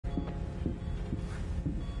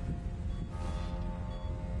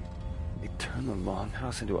Turn the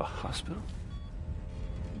longhouse into a hospital?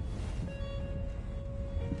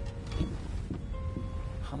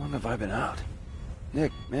 How long have I been out?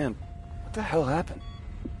 Nick, man, what the hell happened?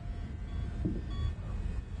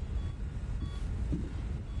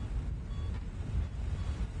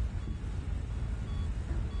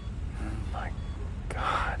 Oh my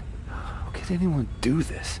God. How could anyone do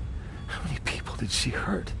this? How many people did she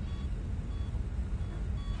hurt?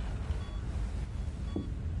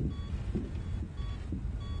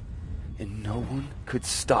 And no one could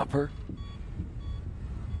stop her?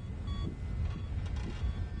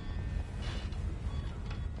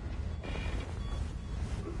 Oh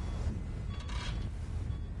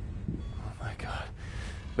my God.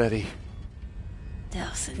 Betty.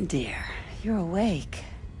 Delsin, dear, you're awake.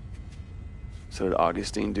 So did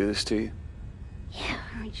Augustine do this to you? Yeah,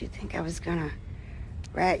 how did you think I was gonna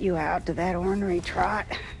rat you out to that ornery trot?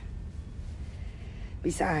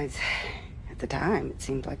 Besides, at the time, it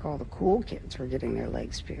seemed like all the cool kids were getting their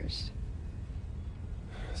legs pierced.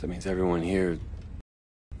 So that means everyone here...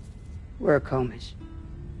 We're a Comish.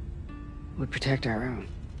 We protect our own.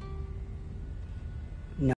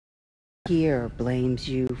 No one here blames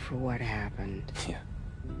you for what happened. Yeah.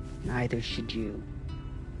 Neither should you.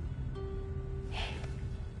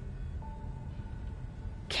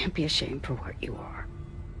 Can't be ashamed for what you are.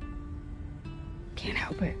 Can't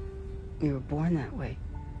help it. You were born that way.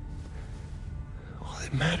 All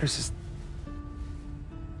that matters is...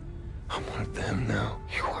 I'm one of them now.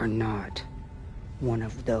 You are not one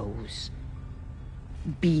of those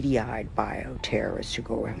beady-eyed bioterrorists who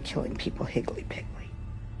go around killing people higgly-piggly.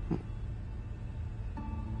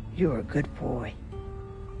 You're a good boy.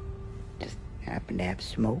 Just happen to have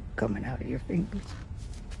smoke coming out of your fingers.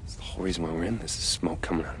 That's the whole reason why we're in this, is smoke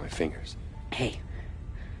coming out of my fingers. Hey,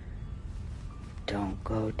 don't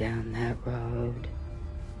go down that road.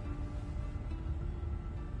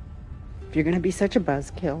 If you're gonna be such a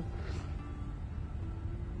buzzkill,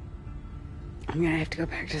 I'm gonna have to go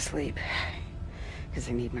back to sleep. Because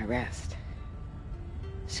I need my rest.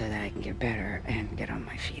 So that I can get better and get on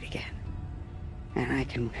my feet again. And I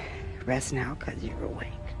can rest now because you're awake.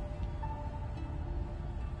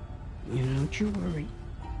 You don't you worry.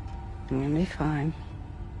 I'm gonna be fine.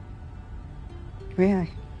 Really?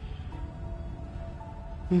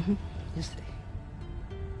 Mm-hmm. You'll see.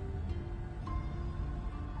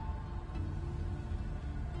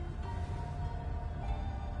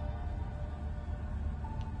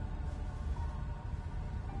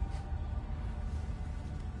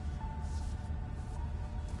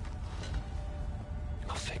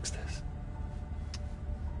 I'll fix this.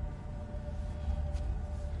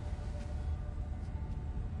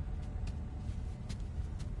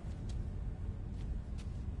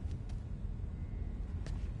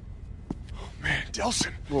 Man,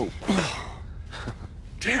 Delsin. Whoa.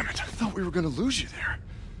 Damn it, I thought we were gonna lose you there.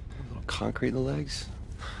 A little concrete in the legs?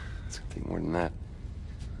 It's gonna take more than that.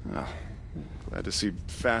 Oh, glad to see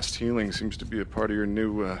fast healing seems to be a part of your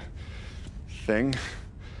new, thing.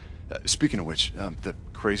 Speaking of which, the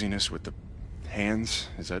craziness with the hands,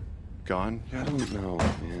 is that gone? I don't know,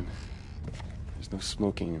 man. There's no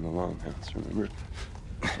smoking in the longhouse, remember?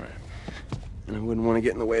 Right. And I wouldn't want to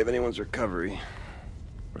get in the way of anyone's recovery.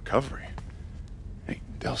 Recovery? Hey,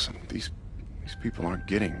 Delsin, these people aren't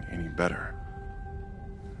getting any better.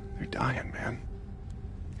 They're dying, man.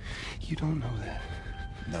 You don't know that.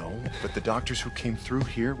 No, but the doctors who came through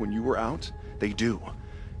here when you were out, they do.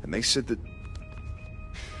 And they said that...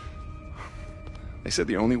 They said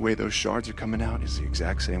the only way those shards are coming out is the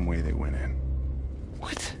exact same way they went in.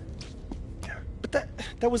 What? Yeah. But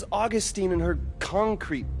that was Augustine and her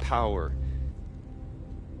concrete power.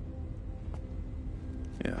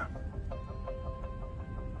 Yeah.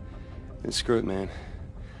 Then screw it, man.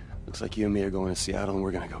 Looks like you and me are going to Seattle and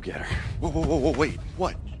we're gonna go get her. Whoa, wait,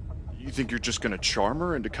 what? You think you're just gonna charm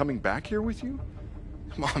her into coming back here with you?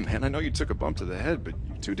 Come on, man, I know you took a bump to the head, but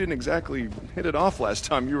you two didn't exactly hit it off last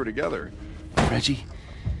time you were together. Reggie,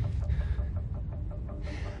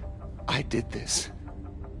 I did this.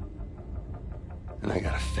 And I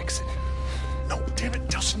gotta fix it. No, damn it,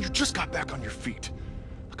 Delsin, you just got back on your feet.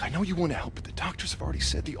 Look, I know you want to help, but the doctors have already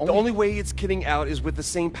said the The only way it's getting out is with the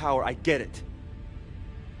same power. I get it.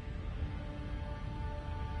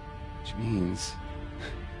 Which means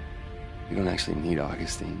we don't actually need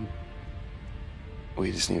Augustine.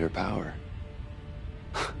 We just need her power.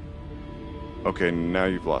 Okay, now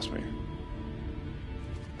you've lost me.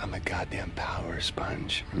 I'm a goddamn power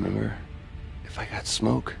sponge, remember? If I got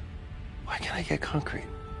smoke, why can't I get concrete?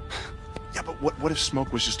 Yeah, but what if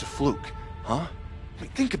smoke was just a fluke, huh? I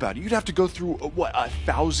mean, think about it. You'd have to go through,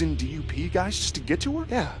 1,000 DUP guys just to get to her?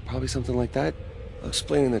 Yeah, probably something like that. I'll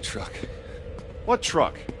explain in the truck. What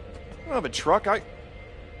truck? I don't have a truck.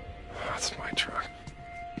 That's my truck.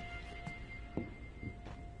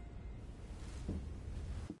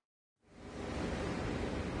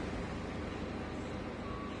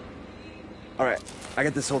 All right, I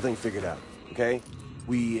got this whole thing figured out, okay?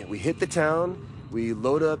 We hit the town, we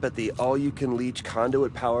load up at the all-you-can-leech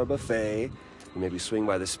conduit power buffet, we maybe swing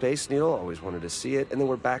by the Space Needle, always wanted to see it, and then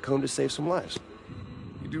we're back home to save some lives.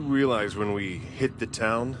 You do realize when we hit the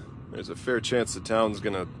town, there's a fair chance the town's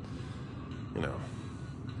gonna,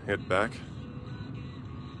 hit back?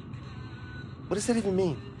 What does that even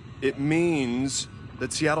mean? It means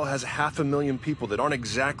that Seattle has 500,000 people that aren't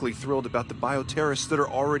exactly thrilled about the bioterrorists that are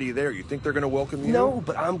already there. You think they're gonna welcome you? No,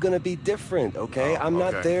 but I'm gonna be different, okay? Oh, I'm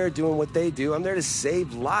not okay. there doing what they do. I'm there to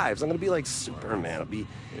save lives. I'm gonna be like Superman. I'll be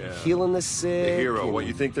healing the sick. The hero. and- What,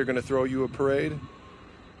 you think they're gonna throw you a parade?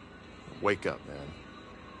 Wake up, man.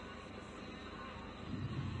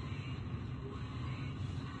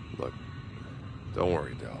 Look, don't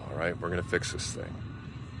worry, Del, all right? We're gonna fix this thing.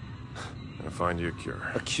 I'm gonna find you a cure.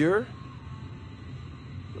 A cure?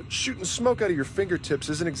 But shooting smoke out of your fingertips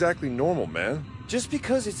isn't exactly normal, man. Just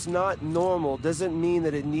because it's not normal doesn't mean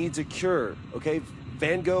that it needs a cure, okay?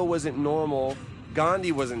 Van Gogh wasn't normal.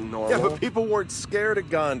 Gandhi wasn't normal. Yeah, but people weren't scared of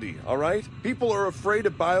Gandhi, all right? People are afraid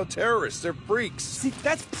of bioterrorists. They're freaks. See,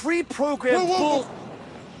 that's pre-programmed Whoa, whoa, bull...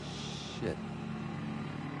 Shit.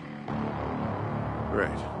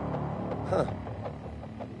 Great. Huh.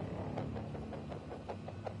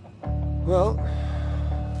 Well...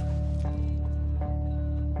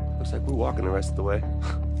 looks like we're walking the rest of the way.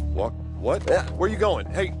 Walk? What? Yeah. Where are you going?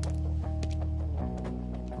 Hey.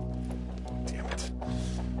 Damn it.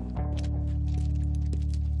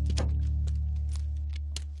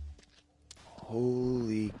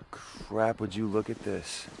 Holy crap, would you look at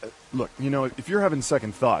this? Look, if you're having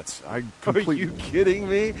second thoughts, I completely... Are you kidding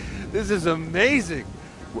me? This is amazing.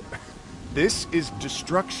 This is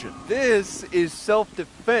destruction. This is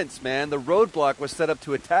self-defense, man. The roadblock was set up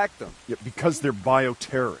to attack them. Yeah, because they're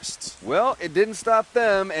bioterrorists. Well, it didn't stop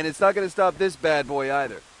them, and it's not going to stop this bad boy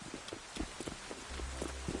either.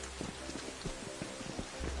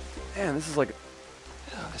 Man, this is like...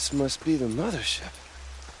 this must be the mothership.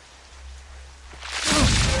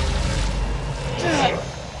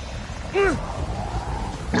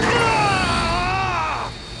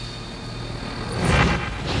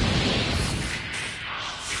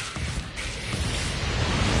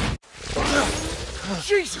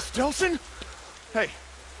 Jesus, Delson! Hey,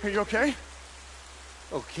 are you okay?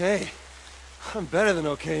 Okay. I'm better than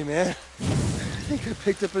okay, man. I think I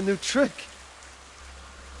picked up a new trick.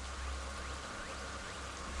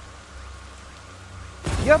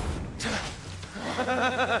 Yep.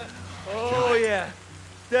 Oh, yeah.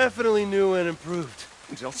 Definitely new and improved.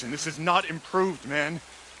 Delson, this is not improved, man.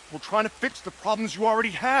 We're trying to fix the problems you already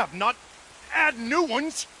have, not add new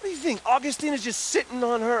ones. What do you think? Augustine is just sitting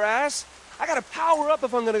on her ass? I gotta power up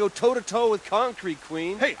if I'm gonna go toe-to-toe with Concrete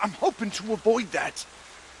Queen. Hey, I'm hoping to avoid that.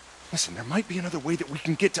 Listen, there might be another way that we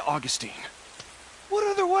can get to Augustine. What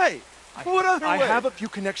other way? What other I way? have a few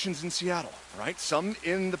connections in Seattle, all right? Some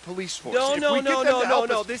in the police force. No, If no, we get no, them no, to no, help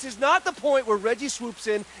no. us- This is not the point where Reggie swoops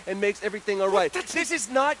in and makes everything all right. This is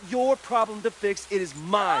not your problem to fix. It is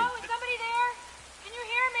mine. Oh, is somebody there? Can you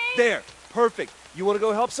hear me? There. Perfect. You want to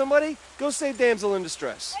go help somebody? Go save damsel in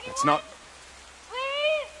distress. It's not...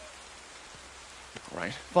 Please? All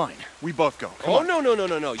right, fine. We both go. Come Oh, on. no, no, no,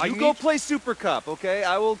 no, no. I You go need- play Super Cop, okay?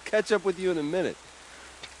 I will catch up with you in a minute.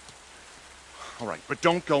 All right, but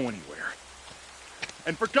don't go anywhere.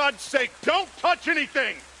 And for God's sake, don't touch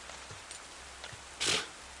anything!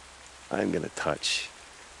 I'm gonna touch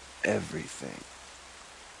everything.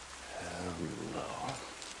 Hello.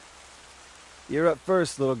 You're up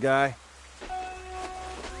first, little guy.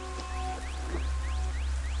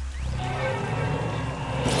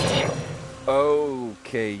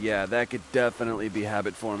 Okay, yeah, that could definitely be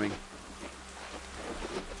habit forming.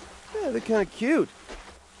 Yeah, they're kind of cute.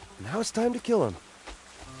 Now it's time to kill him.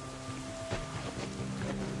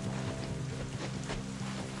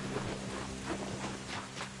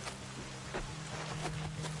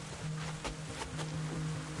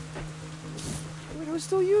 Wait, I was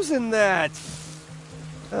still using that.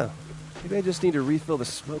 Oh, maybe I just need to refill the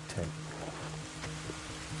smoke tank.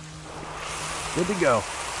 Good to go.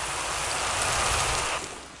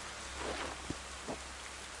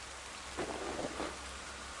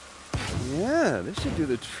 Yeah, this should do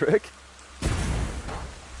the trick.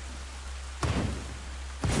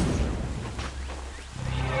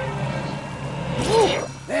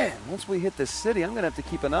 Man, won't once we hit the city, I'm gonna have to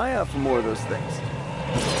keep an eye out for more of those things.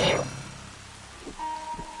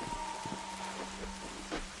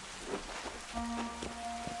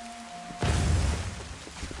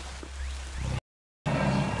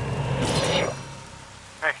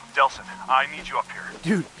 Hey, Delsin, I need you up here.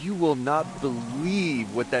 Dude, you will not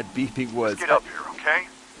believe what that beeping was. Let's get up here, okay?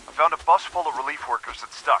 I found a bus full of relief workers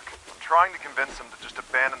that's stuck. I'm trying to convince them to just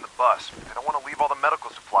abandon the bus. They don't want to leave all the medical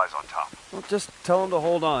supplies on top. Well, just tell them to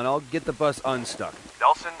hold on. I'll get the bus unstuck.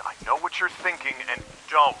 Delsin, I know what you're thinking, and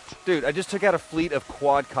don't. Dude, I just took out a fleet of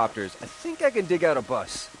quadcopters. I think I can dig out a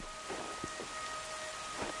bus.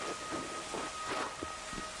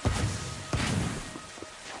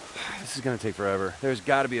 This is gonna take forever. There's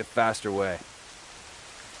gotta be a faster way.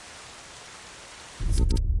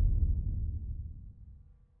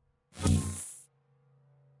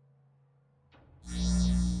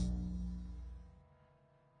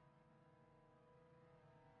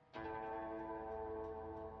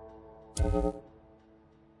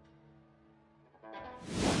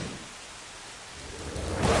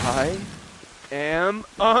 I am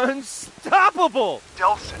unstoppable!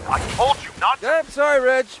 Delsin, I told you not to. Yep, sorry,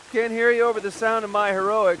 Reg. Can't hear you over the sound of my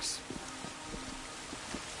heroics.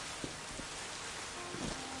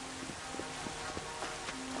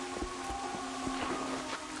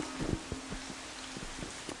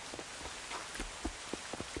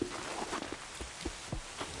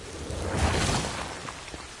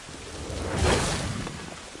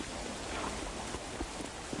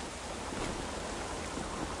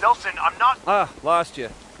 Delsin, I'm not... Ah, lost you.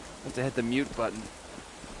 Have to hit the mute button.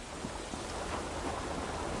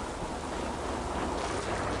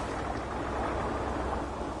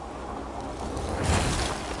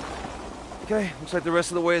 Okay, looks like the rest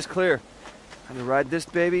of the way is clear. Time to ride this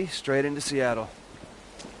baby straight into Seattle.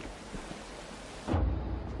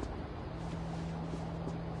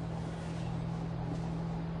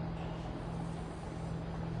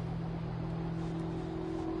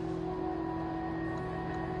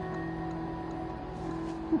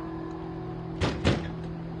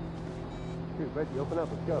 Dude, Reggie, open up,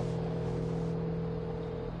 let's go.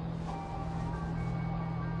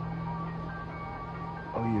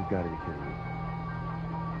 Oh, you've got to be kidding me.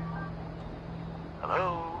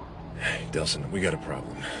 Hello? Hey, Delsin, we got a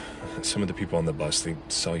problem. Some of the people on the bus, they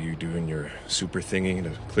saw you doing your super thingy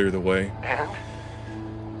to clear the way. And?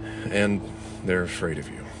 And they're afraid of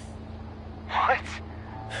you. What?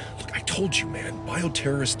 Look, I told you, man,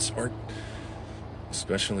 bioterrorists aren't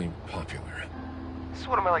especially popular. So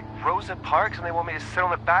what am I, like Rosa Parks, and they want me to sit on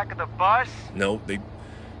the back of the bus? No, they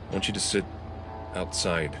want you to sit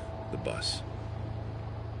outside the bus.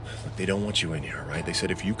 Look, they don't want you in here, right? They said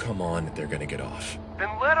if you come on, they're gonna get off. Then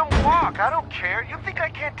let them walk. I don't care. You think I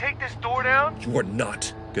can't take this door down? You are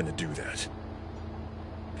not gonna do that.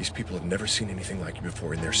 These people have never seen anything like you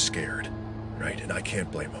before, and they're scared, right? And I can't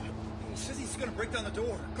blame them. He says he's gonna break down the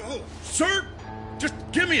door. Go! Sir, just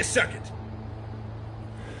give me a second.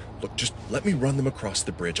 Look, just let me run them across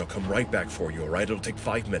the bridge. I'll come right back for you, all right? It'll take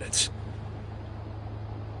 5 minutes.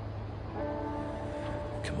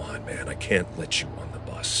 Come on, man. I can't let you on the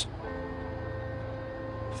bus.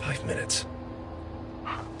 5 minutes.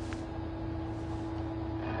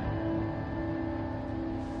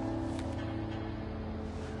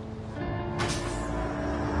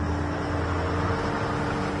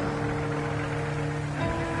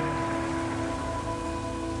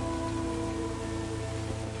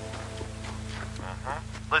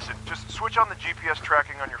 Listen, just switch on the GPS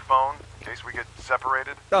tracking on your phone in case we get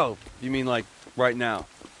separated. Oh, you mean like right now?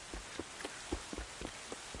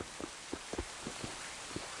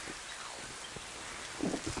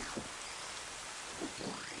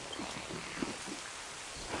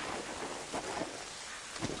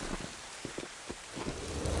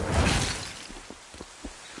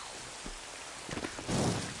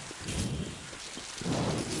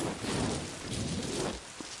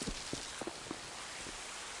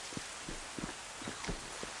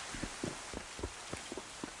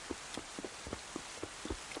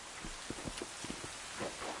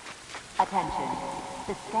 Attention.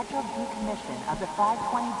 The scheduled decommission of the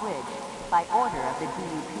 520 bridge by order of the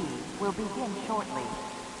DUP will begin shortly.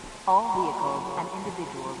 All vehicles and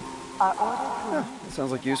individuals are ordered to... That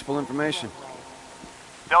sounds like useful information.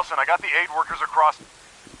 Delsin, I got the aid workers across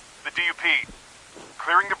the DUP.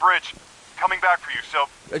 Clearing the bridge. Coming back for you, so...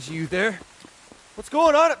 Reggie, you there? What's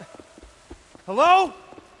going on? Hello?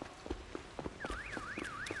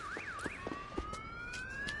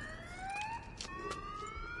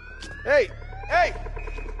 Hey! Hey!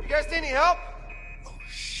 You guys need any help? Oh,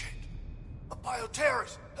 shit. A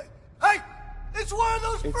bioterrorist. Hey! It's one of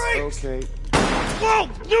those freaks! It's okay. Whoa!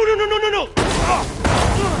 No!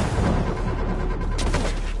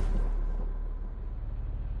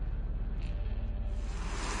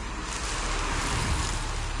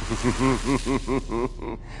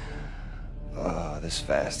 Oh, this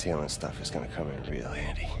fast healing stuff is gonna come in real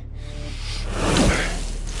handy.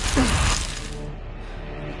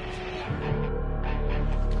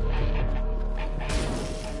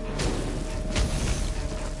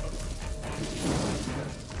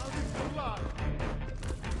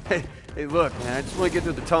 Hey, look, man, I just want to get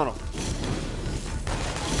through the tunnel.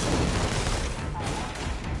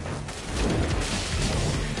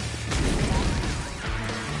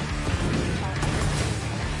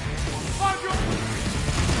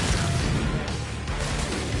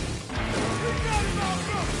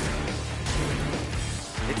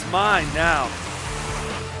 It's mine now.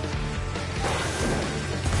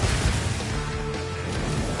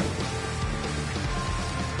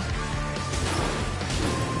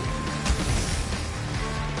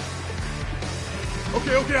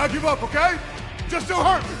 Okay, I'll give up, okay? Just don't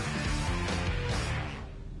hurt me!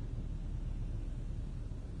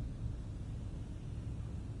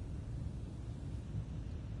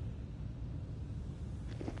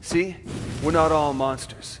 See? We're not all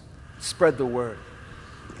monsters. Spread the word.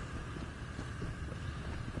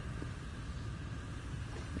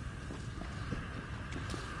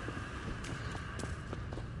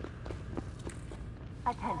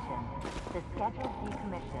 Attention. The scheduled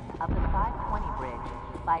decommission of the 520 bridge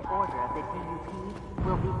by order of the DUP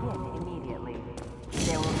will begin immediately.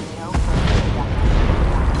 There will be no further reduction.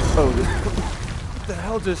 Oh, what the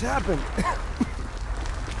hell just happened?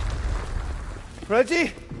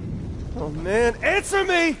 Reggie? Oh man, answer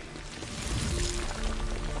me!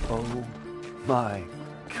 Oh my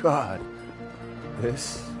God.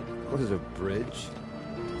 This was a bridge?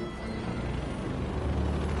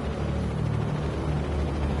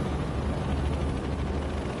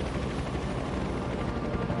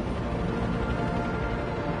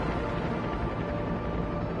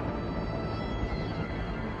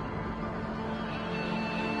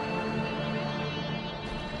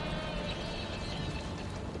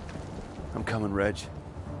 I'm coming, Reg.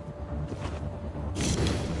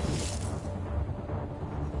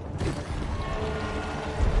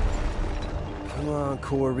 Come on,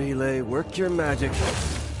 core relay, work your magic.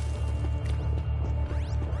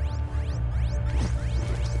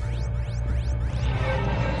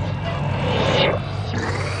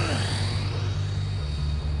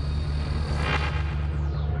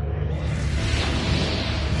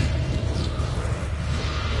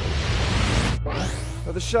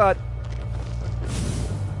 Another shot.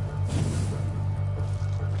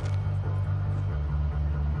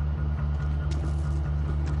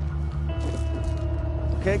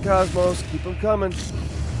 Okay, Cosmos, keep them coming.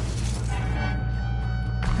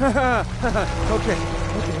 Okay,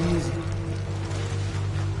 easy.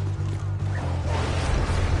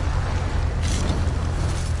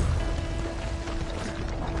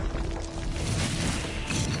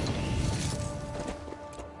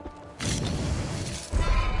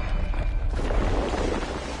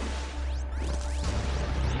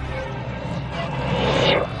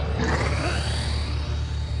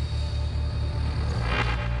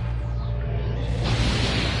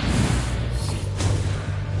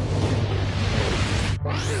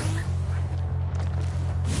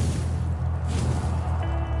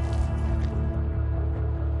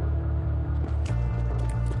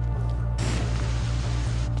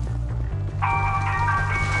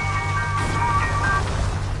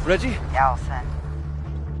 Reggie? Nelson,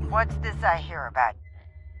 what's this I hear about?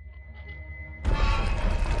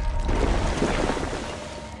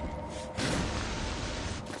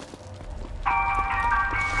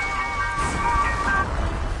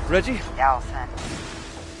 Reggie? Nelson,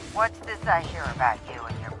 what's this I hear about you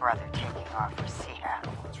and your brother taking off for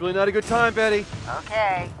Seattle? It's really not a good time, Betty.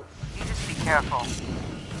 Okay, you just be careful.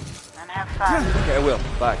 And have fun. Okay, I will.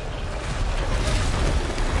 Bye.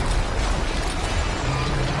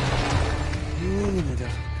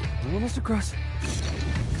 We're almost across.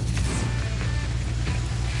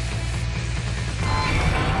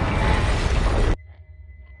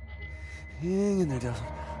 Hang in there, Delta.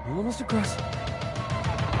 We're almost across.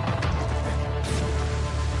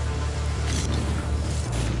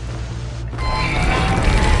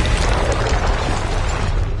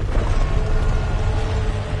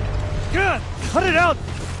 God, cut it out,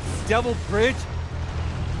 devil bridge.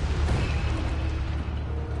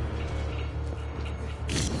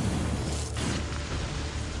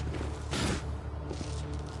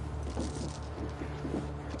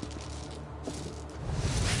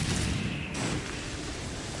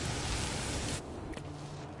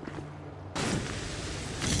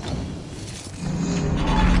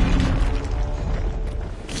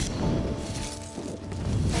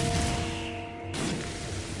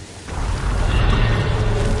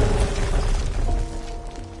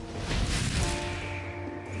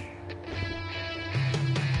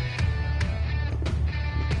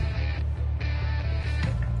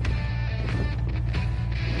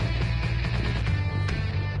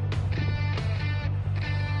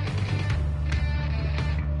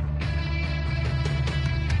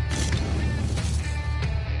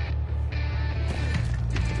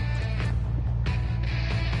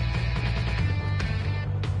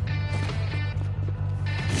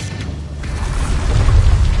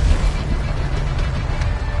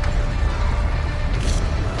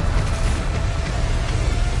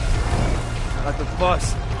 of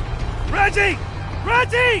us. Reggie!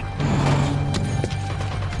 Reggie!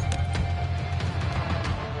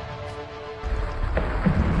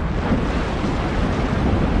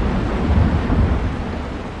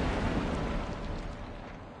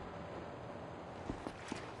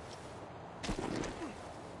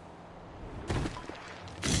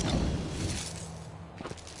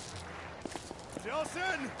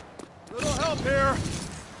 Delsin! Little help here.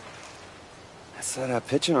 That's that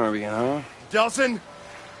pitching arm again, huh? Delsin!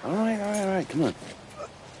 All right, come on.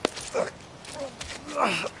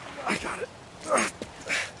 I got it.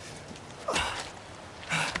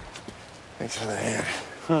 Thanks for the hand.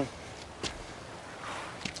 Huh.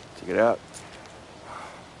 Check it out.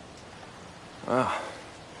 Wow.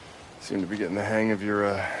 Seem to be getting the hang of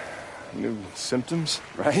your, new symptoms.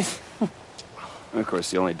 Right? And of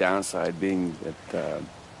course, the only downside being that,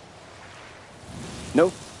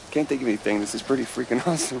 nope, can't think of anything. This is pretty freaking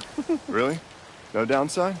awesome. Really? No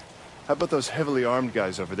downside? How about those heavily armed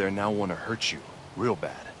guys over there now want to hurt you? Real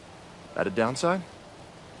bad. That a downside?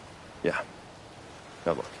 Yeah.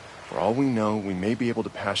 Now look, for all we know, we may be able to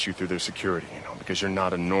pass you through their security, because you're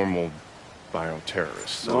not a normal bioterrorist.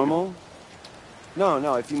 So Normal?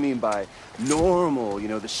 No, if you mean by normal,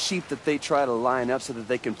 the sheep that they try to line up so that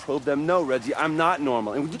they can probe them. No, Reggie, I'm not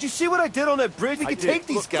normal. And did you see what I did on that bridge? We can take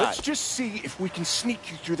these guys. Let's just see if we can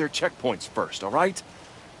sneak you through their checkpoints first, all right?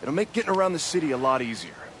 It'll make getting around the city a lot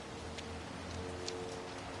easier.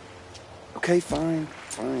 Okay, fine.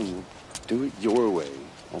 Do it your way.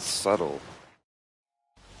 I'll settle.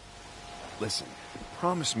 Listen,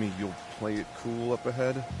 promise me you'll play it cool up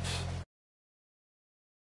ahead.